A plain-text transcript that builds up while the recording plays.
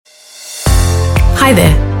Hi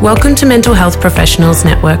there, welcome to Mental Health Professionals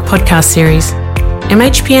Network podcast series.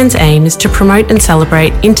 MHPN's aim is to promote and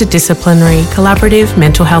celebrate interdisciplinary, collaborative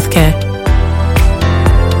mental health care.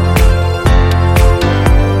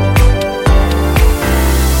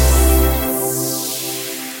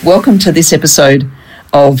 Welcome to this episode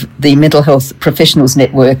of the Mental Health Professionals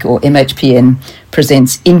Network, or MHPN,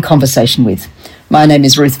 presents In Conversation With. My name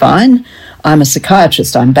is Ruth Vine. I'm a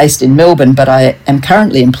psychiatrist. I'm based in Melbourne, but I am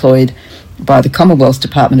currently employed by the Commonwealth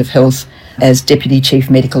Department of Health as Deputy Chief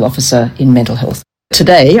Medical Officer in Mental Health.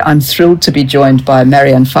 Today, I'm thrilled to be joined by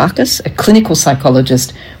Marianne Farkas, a clinical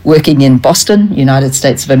psychologist working in Boston, United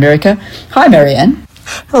States of America. Hi, Marianne.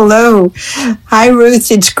 Hello. Hi,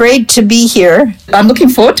 Ruth. It's great to be here. I'm looking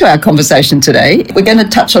forward to our conversation today. We're going to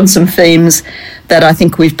touch on some themes that I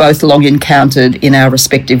think we've both long encountered in our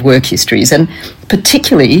respective work histories, and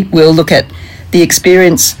particularly we'll look at the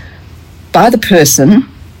experience by the person,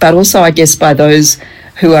 but also, I guess, by those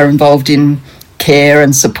who are involved in care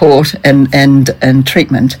and support and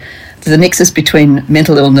treatment, the nexus between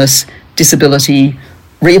mental illness, disability,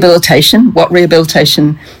 rehabilitation, what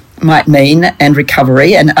rehabilitation might mean, and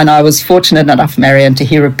recovery. And I was fortunate enough, Marianne, to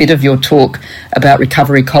hear a bit of your talk about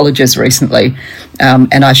recovery colleges recently.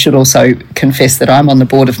 And I should also confess that I'm on the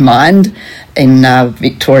board of Mind in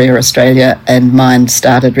Victoria, Australia, and Mind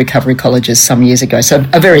started recovery colleges some years ago. So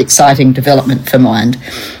a very exciting development for Mind.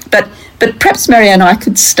 But perhaps, Marianne, I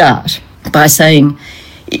could start by saying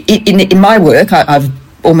in my work, I've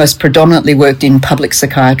almost predominantly worked in public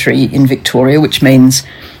psychiatry in Victoria, which means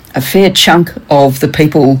a fair chunk of the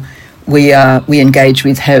people we engage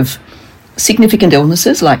with have significant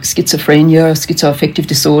illnesses like schizophrenia, schizoaffective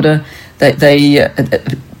disorder. They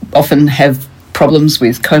often have problems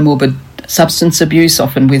with comorbid substance abuse,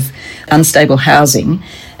 often with unstable housing.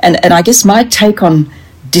 And I guess my take on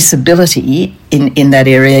disability in that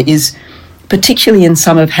area is particularly in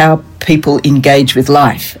some of how people engage with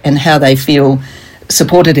life and how they feel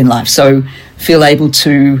supported in life. So feel able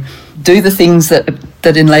to do the things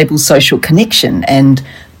that enable social connection and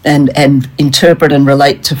interpret and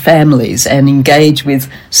relate to families and engage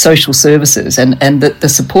with social services, and the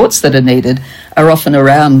supports that are needed are often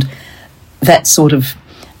around that sort of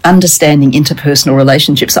understanding interpersonal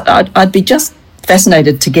relationships. I'd be just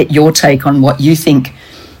fascinated to get your take on what you think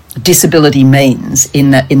disability means in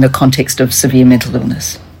the context of severe mental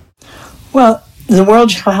illness. Well, the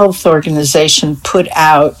World Health Organization put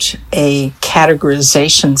out a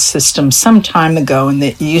categorization system some time ago, and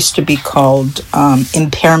it used to be called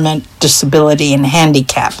impairment, disability, and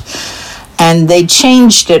handicap. And they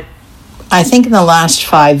changed it, I think, in the last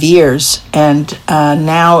 5 years, and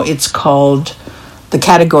now it's called, the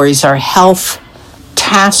categories are health,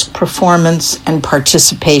 task performance, and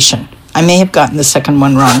participation. I may have gotten the second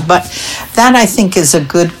one wrong, but that, I think, is a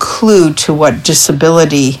good clue to what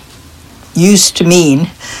disability used to mean,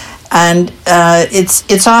 and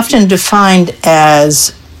it's often defined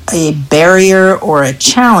as a barrier or a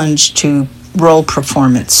challenge to role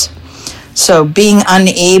performance. So being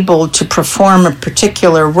unable to perform a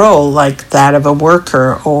particular role, like that of a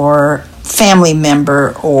worker or family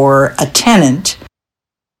member or a tenant,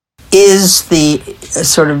 is the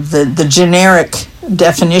sort of the generic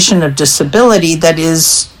definition of disability that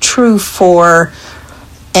is true for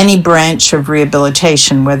any branch of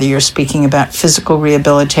rehabilitation, whether you're speaking about physical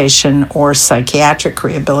rehabilitation or psychiatric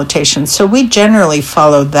rehabilitation. So we generally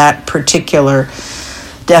follow that particular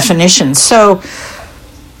definition. So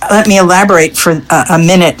let me elaborate for a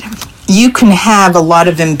minute. You can have a lot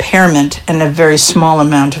of impairment and a very small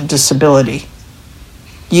amount of disability.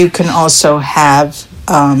 You can also have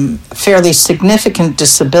fairly significant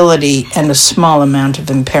disability and a small amount of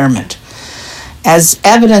impairment, as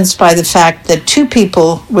evidenced by the fact that two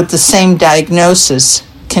people with the same diagnosis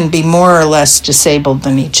can be more or less disabled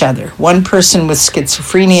than each other. One person with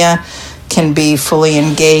schizophrenia can be fully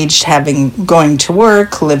engaged, going to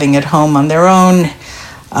work, living at home on their own,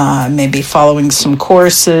 maybe following some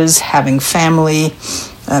courses, having family,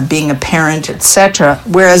 being a parent, etc.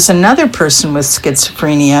 Whereas another person with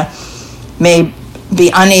schizophrenia may be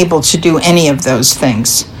unable to do any of those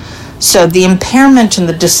things. So the impairment and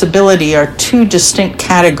the disability are two distinct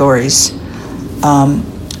categories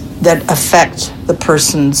that affect the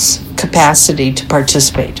person's capacity to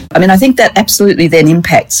participate. I mean, I think that absolutely then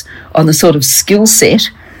impacts on the sort of skill set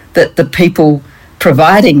that the people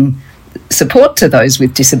providing support to those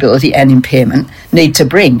with disability and impairment need to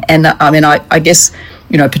bring. And I mean, I guess,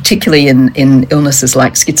 particularly in illnesses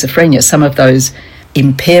like schizophrenia, some of those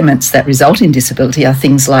impairments that result in disability are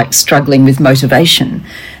things like struggling with motivation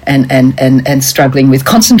and struggling with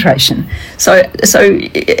concentration. So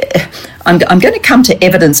I'm going to come to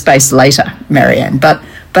evidence-based later, Marianne, but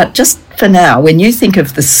just for now, when you think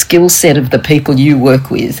of the skill set of the people you work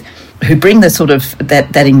with who bring the sort of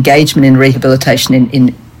that engagement in rehabilitation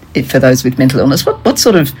in for those with mental illness, what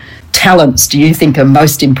sort of talents do you think are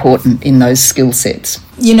most important in those skill sets?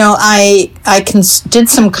 You know, I did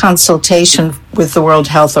some consultation with the World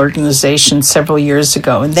Health Organization several years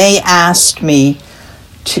ago, and they asked me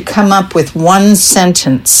to come up with one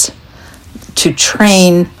sentence to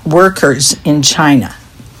train workers in China.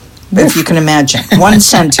 If you can imagine, one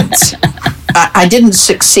sentence. I didn't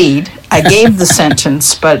succeed. I gave the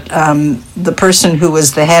sentence, but the person who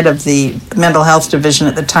was the head of the mental health division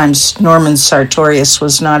at the time, Norman Sartorius,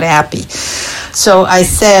 was not happy. So I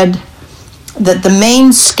said that the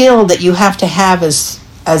main skill that you have to have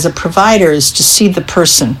as a provider is to see the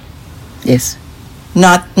person. Yes.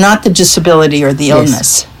 Not the disability or the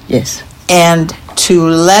illness. Yes. And to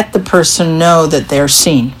let the person know that they're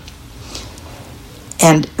seen.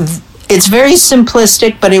 And it's very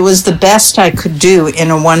simplistic, but it was the best I could do in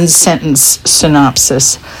a one-sentence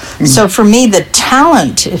synopsis. Mm-hmm. So for me, the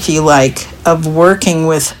talent, if you like, of working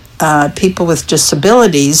with people with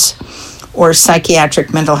disabilities or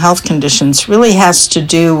psychiatric mental health conditions really has to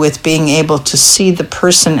do with being able to see the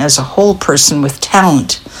person as a whole person with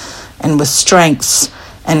talent and with strengths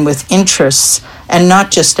and with interests, and not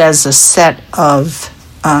just as a set of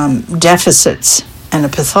deficits and a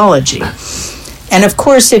pathology. And of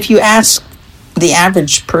course, if you ask the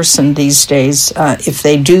average person these days if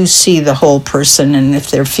they do see the whole person and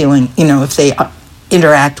if they're feeling, if they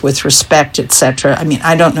interact with respect, etc. I mean,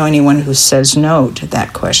 I don't know anyone who says no to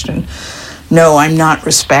that question. No, I'm not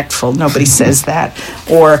respectful. Nobody says that.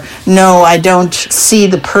 Or, no, I don't see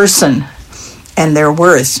the person and their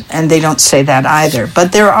worth, and they don't say that either.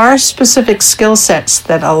 But there are specific skill sets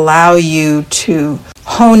that allow you to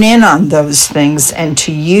hone in on those things and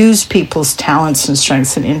to use people's talents and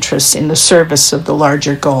strengths and interests in the service of the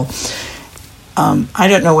larger goal. I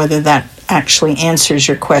don't know whether that actually answers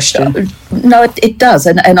your question. No, it does.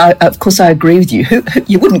 And I, of course, I agree with you.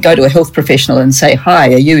 You wouldn't go to a health professional and say,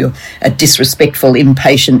 hi, are you a disrespectful,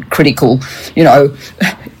 impatient, critical,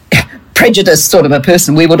 prejudiced sort of a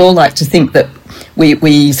person? We would all like to think that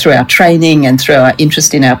we through our training and through our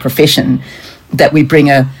interest in our profession, that we bring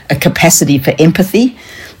a capacity for empathy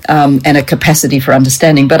and a capacity for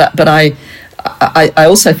understanding. But I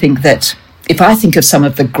also think that if I think of some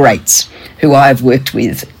of the greats who I've worked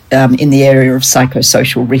with in the area of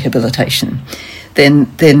psychosocial rehabilitation,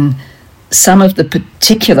 then some of the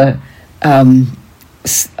particular,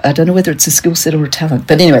 I don't know whether it's a skill set or a talent,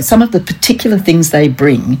 but anyway, some of the particular things they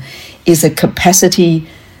bring is a capacity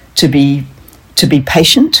to be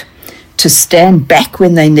patient, to stand back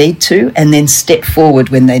when they need to, and then step forward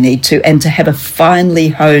when they need to, and to have a finely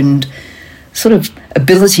honed sort of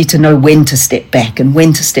ability to know when to step back and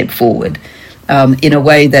when to step forward in a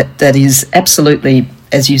way that is absolutely,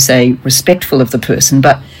 as you say, respectful of the person,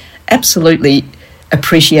 but absolutely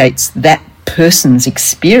appreciates that person's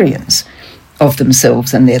experience of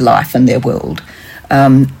themselves and their life and their world.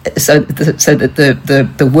 So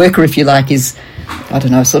that the worker, if you like, is, I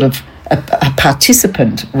don't know, sort of a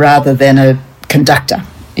participant rather than a conductor,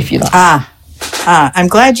 if you like. I'm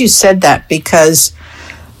glad you said that, because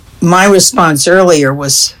my response earlier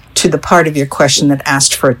was to the part of your question that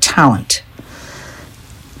asked for a talent.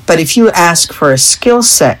 But if you ask for a skill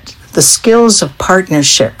set, the skills of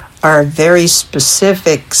partnership are a very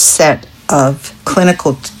specific set of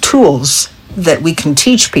clinical tools that we can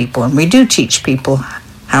teach people, and we do teach people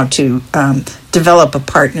how to develop a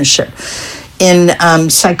partnership. In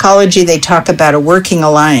psychology, they talk about a working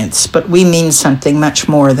alliance, but we mean something much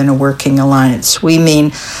more than a working alliance. We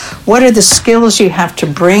mean, what are the skills you have to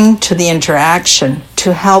bring to the interaction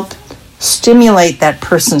to help stimulate that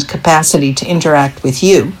person's capacity to interact with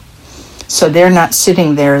you, so they're not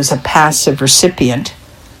sitting there as a passive recipient,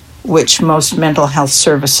 which most mental health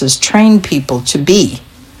services train people to be.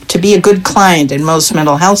 To be a good client in most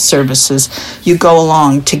mental health services, you go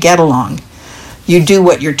along to get along. You do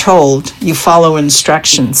what you're told. You follow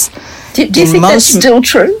instructions. Do you think that's still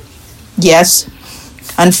true? Yes.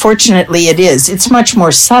 Unfortunately, it is. It's much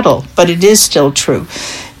more subtle, but it is still true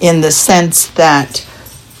in the sense that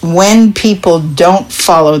when people don't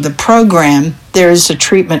follow the program, there is a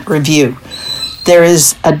treatment review. There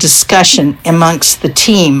is a discussion amongst the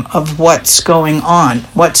team of what's going on,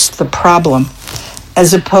 what's the problem,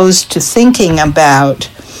 as opposed to thinking about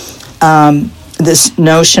this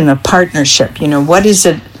notion of partnership. What is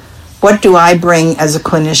it what do I bring as a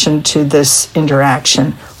clinician to this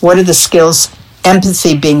interaction? What are the skills?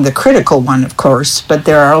 Empathy being the critical one, of course, but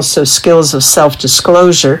there are also skills of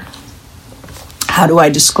self-disclosure. How do I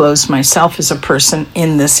disclose myself as a person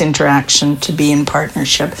in this interaction to be in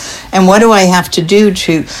partnership? And what do I have to do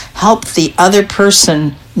to help the other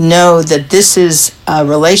person know that this is a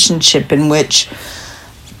relationship in which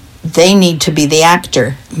they need to be the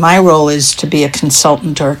actor? My role is to be a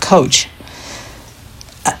consultant or a coach,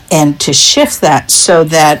 and to shift that so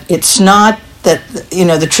that it's not that,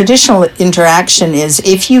 the traditional interaction is,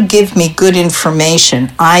 if you give me good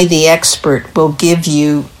information, I, the expert, will give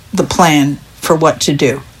you the plan for what to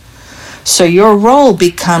do. So your role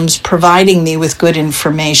becomes providing me with good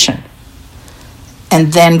information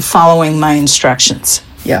and then following my instructions.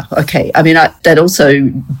 Yeah, okay. I mean, that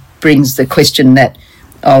also brings the question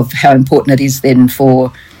of how important it is then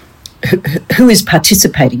for who is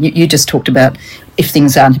participating. You just talked about if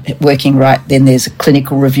things aren't working right, then there's a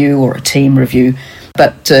clinical review or a team review.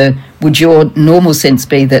 But would your normal sense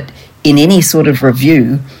be that in any sort of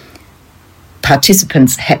review,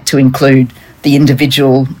 participants had to include the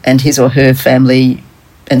individual and his or her family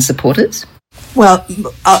and supporters? Well,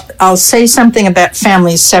 I'll say something about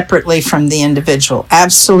families separately from the individual.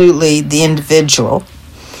 Absolutely the individual.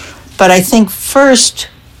 But I think first,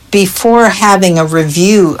 before having a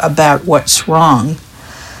review about what's wrong,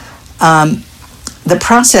 the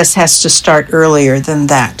process has to start earlier than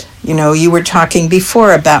that. You were talking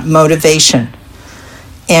before about motivation.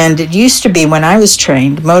 And it used to be, when I was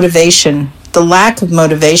trained, motivation, the lack of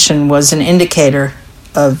motivation was an indicator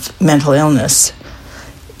of mental illness.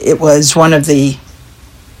 It was one of the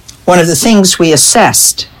things we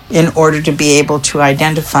assessed in order to be able to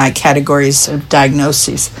identify categories of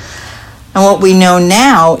diagnoses. And what we know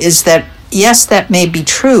now is that, yes, that may be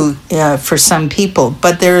true for some people,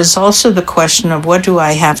 but there is also the question of, what do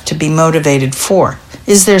I have to be motivated for?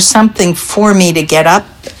 Is there something for me to get up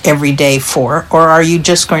every day for, or are you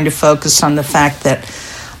just going to focus on the fact that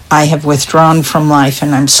I have withdrawn from life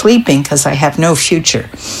and I'm sleeping because I have no future?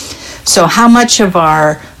 So how much of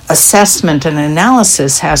our assessment and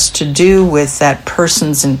analysis has to do with that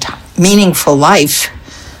person's meaningful life?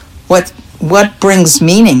 What brings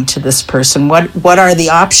meaning to this person? What are the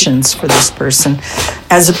options for this person,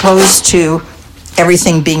 as opposed to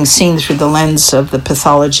everything being seen through the lens of the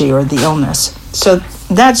pathology or the illness? So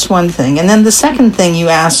that's one thing. And then the second thing you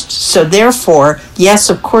asked, so therefore, yes,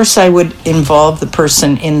 of course I would involve the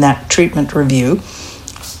person in that treatment review,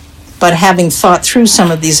 but having thought through some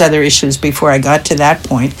of these other issues before I got to that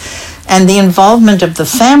point. And the involvement of the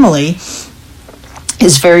family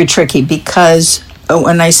is very tricky, because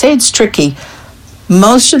when I say it's tricky,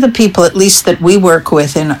 most of the people, at least that we work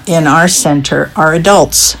with in our center, are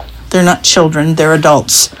adults. They're not children, they're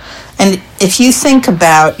adults. And if you think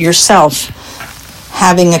about yourself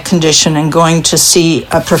having a condition and going to see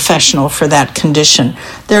a professional for that condition,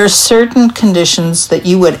 there are certain conditions that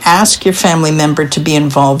you would ask your family member to be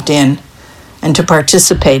involved in and to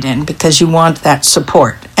participate in because you want that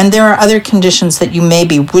support. And there are other conditions that you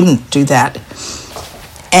maybe wouldn't do that.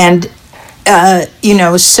 And, and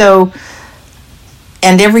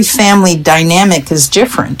every family dynamic is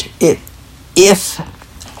different. If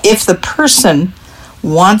the person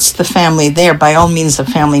wants the family there, by all means the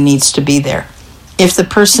family needs to be there. If the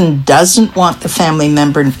person doesn't want the family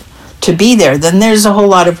member to be there, then there's a whole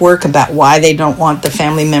lot of work about why they don't want the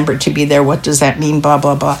family member to be there. What does that mean? Blah,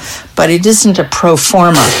 blah, blah. But it isn't a pro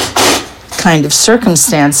forma kind of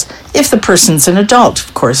circumstance if the person's an adult,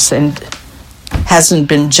 of course, and hasn't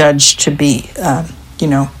been judged to be,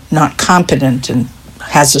 not competent and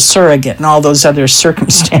has a surrogate and all those other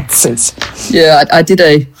circumstances. Yeah, I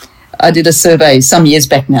did a survey some years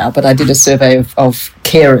back now, but I did a survey of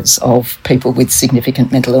carers of people with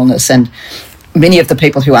significant mental illness, and many of the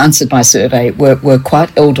people who answered my survey were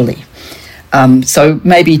quite elderly. So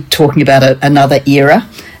maybe talking about another era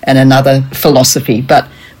and another philosophy, but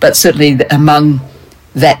certainly among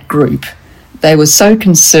that group, they were so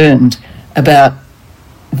concerned about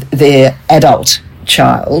their adult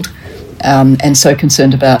child, and so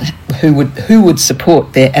concerned about who would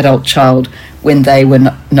support their adult child when they were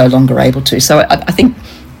no longer able to. So I think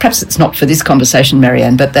perhaps it's not for this conversation,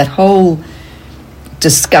 Marianne, but that whole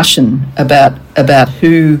discussion about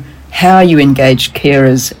how you engage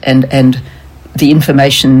carers and the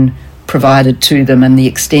information provided to them and the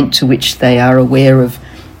extent to which they are aware of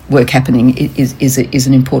work happening is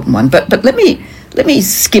an important one. But let me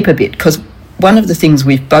skip a bit, because one of the things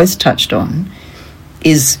we've both touched on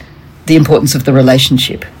is the importance of the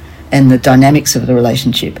relationship and the dynamics of the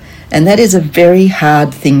relationship. And that is a very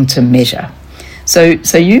hard thing to measure.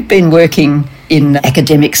 So you've been working in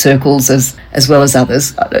academic circles as well as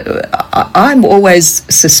others, I'm always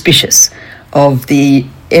suspicious of the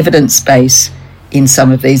evidence base in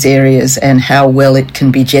some of these areas and how well it can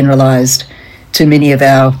be generalised to many of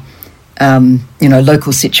our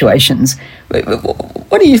local situations.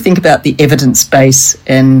 What do you think about the evidence base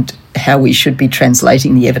and how we should be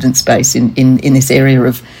translating the evidence base in this area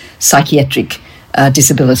of psychiatric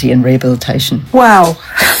disability and rehabilitation? Wow.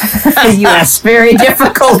 You ask very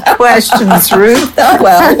difficult questions, Ruth.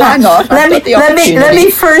 Well, why not? Let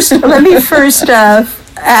me first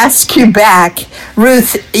ask you back,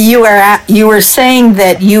 Ruth. You were saying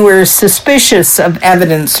that you were suspicious of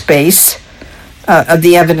evidence base, of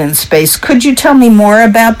the evidence base. Could you tell me more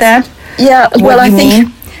about that? Yeah. What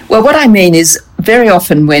I mean is very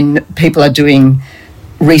often when people are doing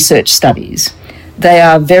research studies, they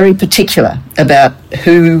are very particular about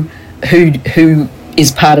who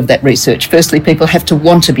is part of that research. Firstly, people have to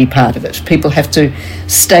want to be part of it. People have to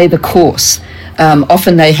stay the course.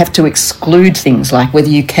 Often they have to exclude things like whether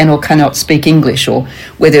you can or cannot speak English, or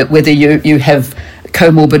whether you have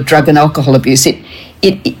comorbid drug and alcohol abuse.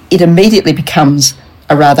 It immediately becomes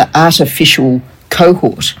a rather artificial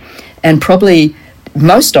cohort, and probably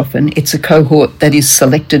most often it's a cohort that is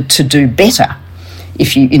selected to do better.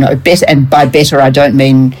 If better, and by better I don't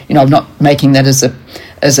mean, I'm not making that as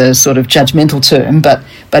a sort of judgmental term,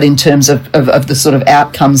 but in terms of the sort of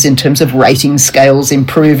outcomes, in terms of rating scales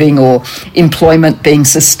improving, or employment being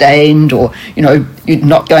sustained, or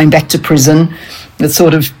not going back to prison, the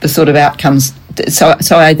sort of outcomes.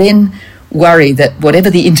 So I then worry that whatever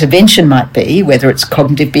the intervention might be, whether it's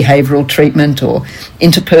cognitive behavioural treatment or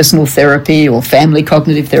interpersonal therapy or family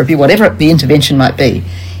cognitive therapy, whatever the intervention might be,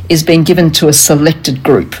 is being given to a selected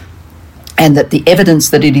group, and that the evidence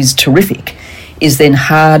that it is terrific is then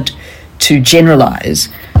hard to generalise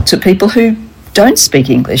to people who don't speak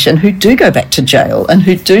English and who do go back to jail and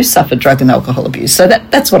who do suffer drug and alcohol abuse. So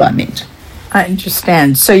that's what I meant. I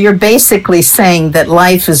understand. So you're basically saying that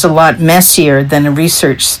life is a lot messier than a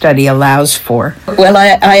research study allows for. Well,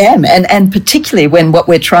 I am, and particularly when what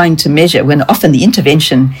we're trying to measure, when often the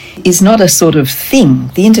intervention is not a sort of thing.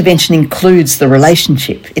 The intervention includes the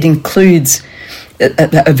relationship. It includes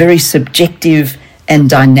a very subjective and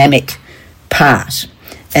dynamic part.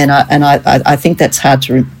 And I think that's hard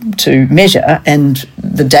to measure. And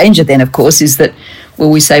the danger then, of course, is that,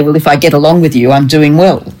 we say, if I get along with you, I'm doing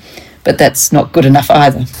well. But that's not good enough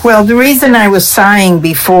either. Well, the reason I was sighing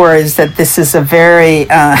before is that this is a very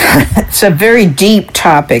it's a very deep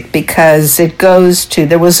topic, because it goes to,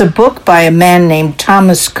 there was a book by a man named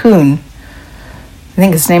Thomas Kuhn. I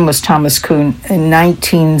think his name was Thomas Kuhn, in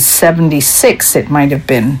 1976, it might have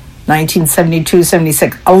been, 1972,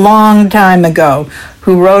 76, a long time ago,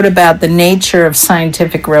 who wrote about the nature of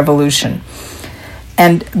scientific revolution.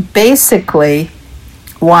 And basically,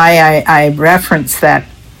 why I reference that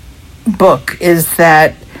book is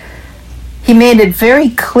that he made it very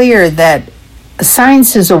clear that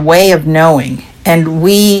science is a way of knowing, and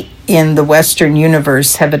we in the Western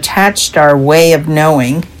universe have attached our way of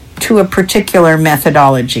knowing to a particular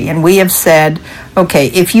methodology. And we have said, okay,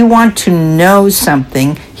 if you want to know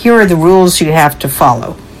something, here are the rules you have to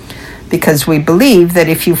follow. Because we believe that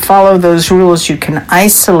if you follow those rules, you can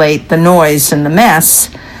isolate the noise and the mess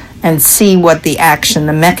and see what the action,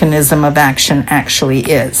 the mechanism of action actually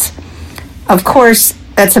is. Of course,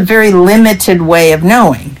 that's a very limited way of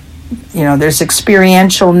knowing. There's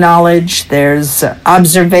experiential knowledge, there's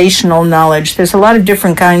observational knowledge, there's a lot of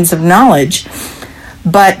different kinds of knowledge.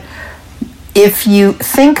 But if you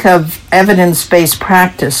think of evidence-based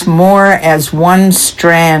practice more as one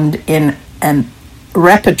strand in a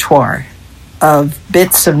repertoire of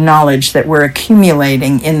bits of knowledge that we're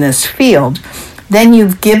accumulating in this field, then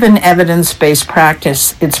you've given evidence-based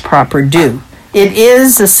practice its proper due. It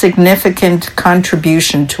is a significant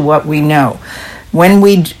contribution to what we know. When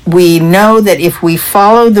we know that if we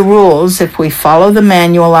follow the rules, if we follow the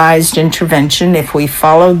manualized intervention, if we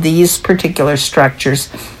follow these particular structures,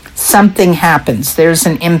 something happens. There's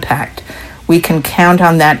an impact. We can count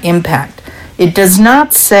on that impact. It does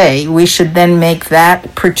not say we should then make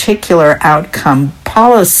that particular outcome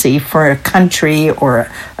policy for a country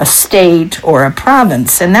or a state or a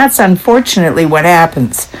province, and that's unfortunately what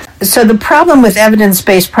happens. So the problem with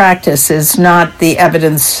evidence-based practice is not the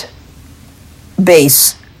evidence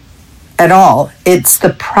base at all.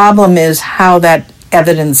 The problem is how that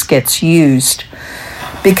evidence gets used,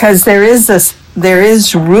 because there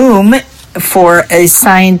is room for a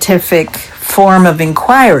scientific form of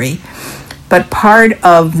inquiry, but part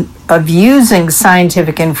of using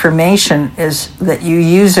scientific information is that you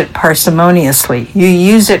use it parsimoniously. You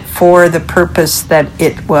use it for the purpose that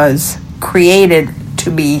it was created to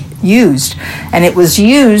be used, and it was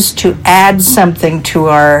used to add something to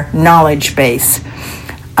our knowledge base.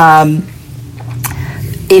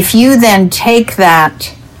 If you then take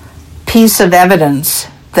that piece of evidence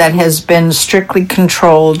that has been strictly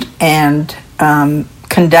controlled and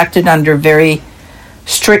conducted under very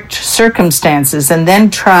strict circumstances, and then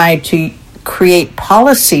try to create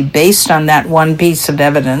policy based on that one piece of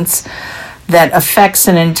evidence that affects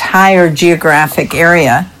an entire geographic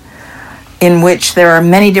area, in which there are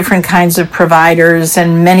many different kinds of providers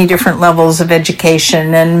and many different levels of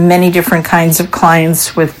education and many different kinds of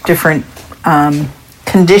clients with different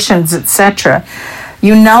conditions, etc.,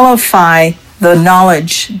 you nullify the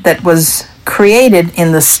knowledge that was created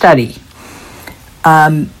in the study.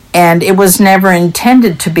 And it was never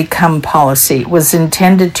intended to become policy. It was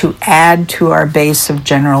intended to add to our base of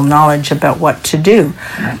general knowledge about what to do.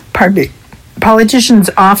 Pardon me. Politicians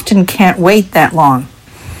often can't wait that long.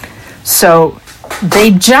 So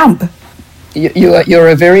they jump. You're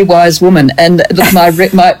a very wise woman. And look,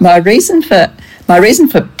 my reason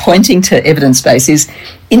for pointing to evidence base is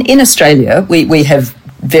in Australia we have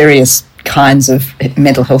various kinds of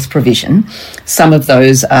mental health provision. Some of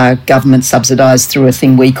those are government subsidised through a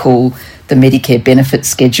thing we call the Medicare Benefit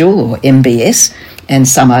Schedule, or MBS, and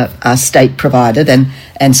some are state provided,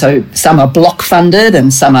 and so some are block funded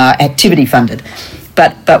and some are activity funded.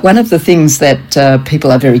 But one of the things that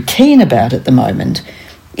people are very keen about at the moment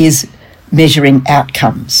is measuring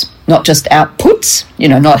outcomes, not just outputs,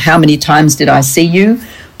 not how many times did I see you,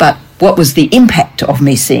 but what was the impact of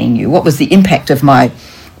me seeing you? What was the impact of my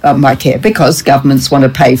care? Because governments want to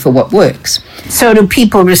pay for what works. So do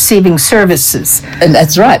people receiving services. And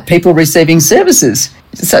that's right, people receiving services.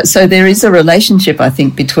 So there is a relationship, I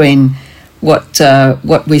think, between what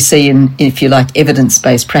we see in, if you like,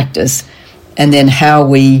 evidence-based practice, and then how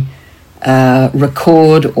we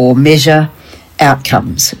record or measure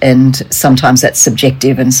outcomes. And sometimes that's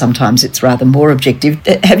subjective and sometimes it's rather more objective.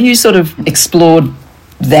 Have you sort of explored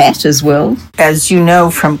that as well? As you know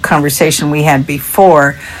from conversation we had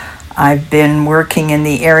before, I've been working in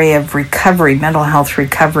the area of recovery, mental health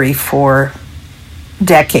recovery, for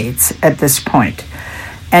decades at this point.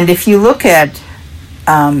 And if you look at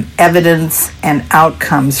evidence and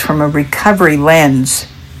outcomes from a recovery lens,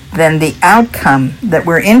 then the outcome that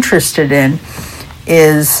we're interested in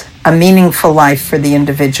is a meaningful life for the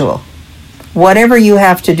individual. Whatever you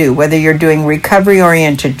have to do, whether you're doing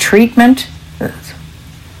recovery-oriented treatment,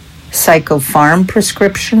 psychopharm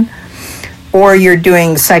prescription, or you're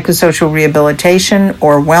doing psychosocial rehabilitation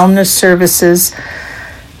or wellness services,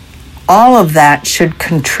 all of that should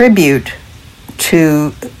contribute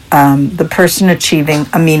to the person achieving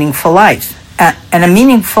a meaningful life. And a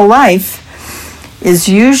meaningful life is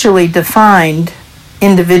usually defined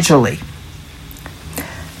individually.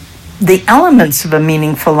 The elements of a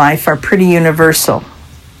meaningful life are pretty universal.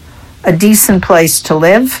 A decent place to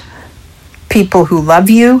live, people who love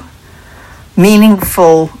you,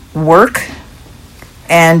 meaningful work,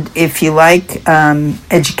 and, if you like,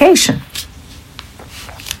 education.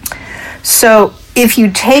 So if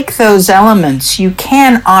you take those elements, you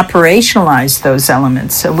can operationalize those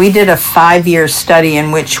elements. So we did a 5-year study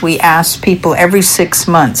in which we asked people every 6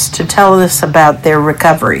 months to tell us about their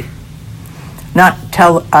recovery. Not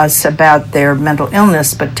tell us about their mental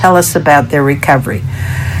illness, but tell us about their recovery.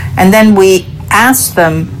 And then we asked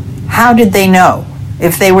them, how did they know?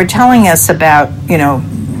 If they were telling us about,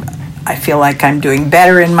 I feel like I'm doing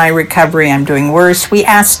better in my recovery, I'm doing worse, we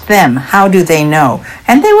asked them, how do they know?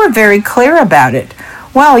 And they were very clear about it.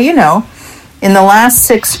 Well, in the last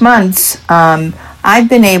 6 months, I've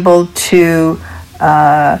been able to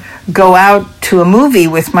go out to a movie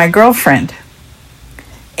with my girlfriend.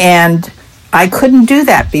 And I couldn't do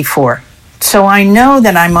that before. So I know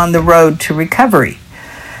that I'm on the road to recovery.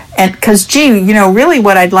 And because, really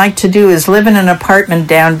what I'd like to do is live in an apartment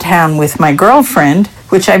downtown with my girlfriend,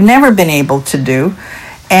 which I've never been able to do,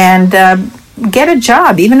 and get a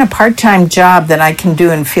job, even a part-time job that I can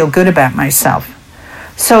do and feel good about myself.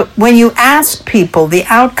 So when you ask people, the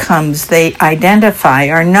outcomes they identify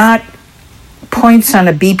are not points on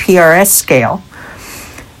a BPRS scale,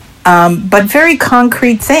 but very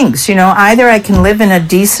concrete things. Either I can live in a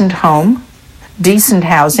decent home, decent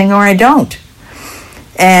housing, or I don't.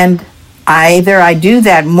 And either I do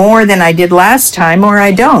that more than I did last time, or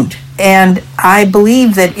I don't. And I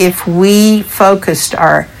believe that if we focused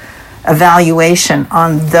our evaluation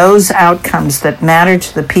on those outcomes that matter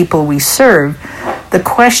to the people we serve, the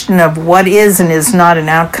question of what is and is not an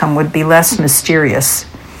outcome would be less mysterious.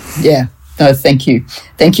 Yeah, No, thank you.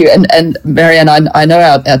 And Marianne, I know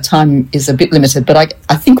our time is a bit limited, but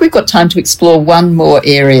I think we've got time to explore one more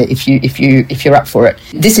area if you're up for it.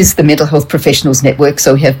 This is the Mental Health Professionals Network,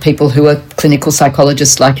 so we have people who are clinical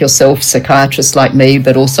psychologists like yourself, psychiatrists like me,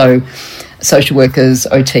 but also social workers,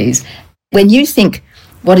 OTs. When you think,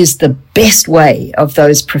 what is the best way of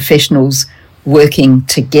those professionals working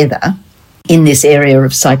together in this area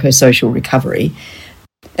of psychosocial recovery?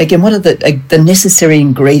 Again, what are the necessary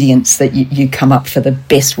ingredients that you come up for the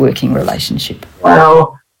best working relationship?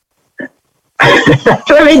 Well,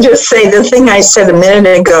 let me just say the thing I said a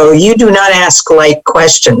minute ago, you do not ask light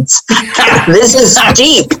questions. This is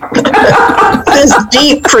deep. This is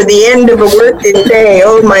deep for the end of a working day.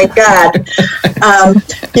 Oh, my God.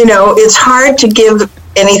 It's hard to give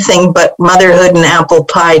anything but motherhood and apple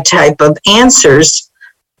pie type of answers,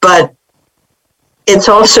 but it's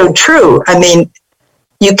also true. I mean,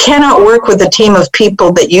 you cannot work with a team of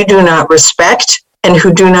people that you do not respect and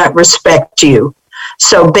who do not respect you.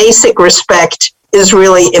 So basic respect is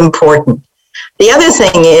really important. The other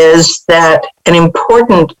thing is that an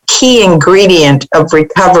important key ingredient of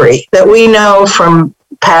recovery that we know from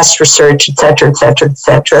past research, et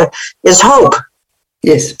cetera, is hope.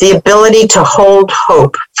 Yes. The ability to hold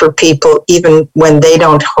hope for people even when they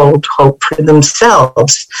don't hold hope for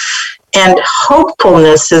themselves. And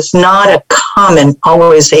hopefulness is not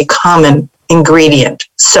always a common ingredient.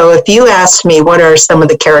 So if you ask me what are some of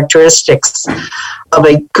the characteristics of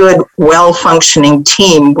a good, well-functioning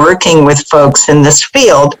team working with folks in this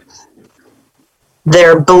field,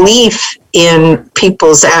 their belief in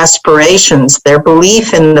people's aspirations, their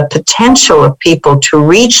belief in the potential of people to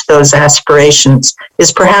reach those aspirations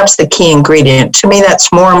is perhaps the key ingredient. To me,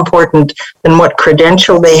 that's more important than what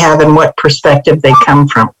credential they have and what perspective they come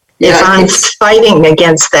from. If I'm fighting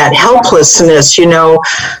against that helplessness,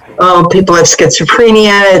 people have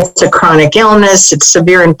schizophrenia, it's a chronic illness, it's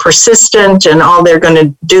severe and persistent, and all they're going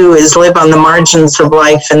to do is live on the margins of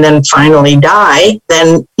life and then finally die,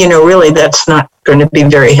 then, really that's not going to be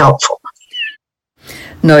very helpful.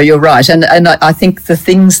 No, you're right. And I think the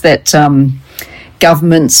things that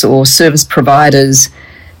governments or service providers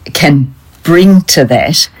can bring to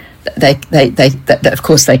that, of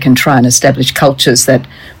course, they can try and establish cultures that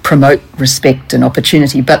promote respect and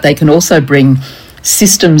opportunity, but they can also bring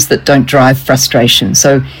systems that don't drive frustration.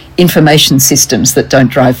 So information systems that don't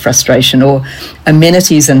drive frustration, or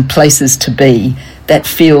amenities and places to be that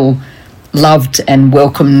feel loved and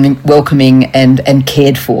welcoming and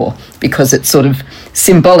cared for, because it's sort of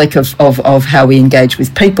symbolic of how we engage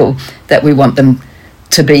with people, that we want them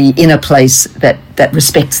to be in a place that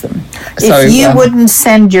respects them. If you wouldn't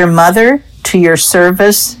send your mother to your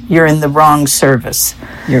service, you're in the wrong service.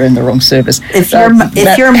 You're in the wrong service. If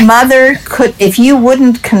your mother could, if you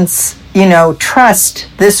wouldn't trust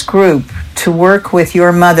this group to work with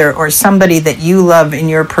your mother or somebody that you love in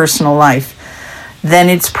your personal life, then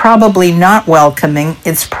it's probably not welcoming,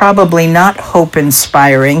 it's probably not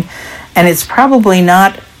hope-inspiring, and it's probably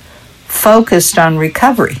not focused on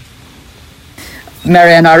recovery.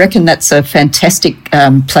 Marianne, I reckon that's a fantastic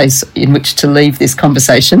place in which to leave this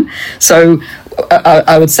conversation. So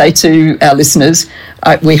I would say to our listeners,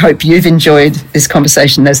 we hope you've enjoyed this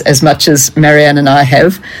conversation as much as Marianne and I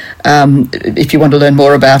have. If you want to learn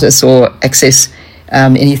more about us or access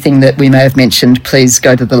anything that we may have mentioned, please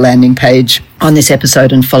go to the landing page on this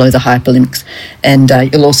episode and follow the hyperlinks. And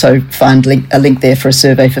you'll also find a link there for a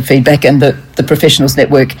survey for feedback. And the Professionals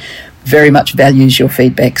Network very much values your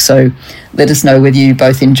feedback. So let us know whether you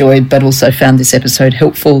both enjoyed but also found this episode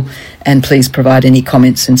helpful, and please provide any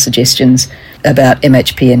comments and suggestions about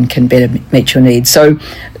MHPN can better meet your needs. So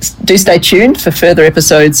do stay tuned for further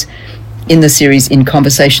episodes in the series In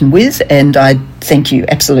Conversation With, and I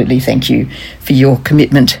absolutely thank you for your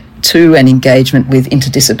commitment to and engagement with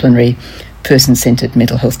interdisciplinary person-centred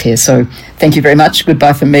mental health care. So thank you very much.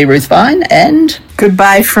 Goodbye from me, Ruth Vine, and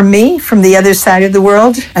goodbye from me from the other side of the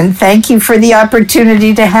world. And thank you for the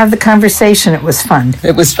opportunity to have the conversation. It was fun.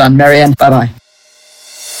 It was fun. Marianne, bye-bye.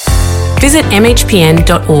 Visit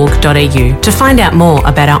mhpn.org.au to find out more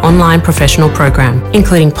about our online professional program,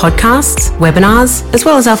 including podcasts, webinars, as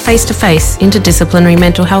well as our face-to-face interdisciplinary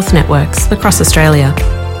mental health networks across Australia.